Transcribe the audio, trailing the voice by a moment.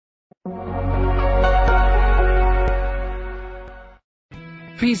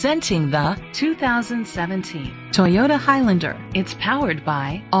Presenting the 2017 Toyota Highlander. It's powered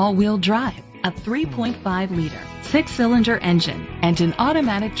by all-wheel drive, a 3.5-liter, 6-cylinder engine, and an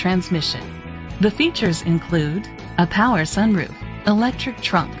automatic transmission. The features include a power sunroof, electric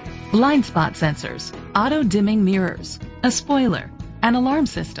trunk, blind spot sensors, auto-dimming mirrors, a spoiler, an alarm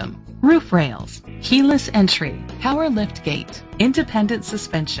system, roof rails, keyless entry, power liftgate, independent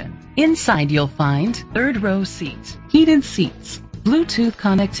suspension. Inside you'll find third-row seats, heated seats, Bluetooth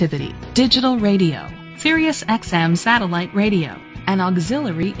connectivity, digital radio, Sirius XM satellite radio, an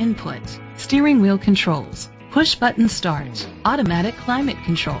auxiliary input, steering wheel controls, push-button start, automatic climate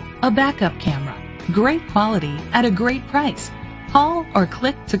control, a backup camera. Great quality at a great price. Call or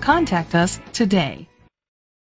click to contact us today.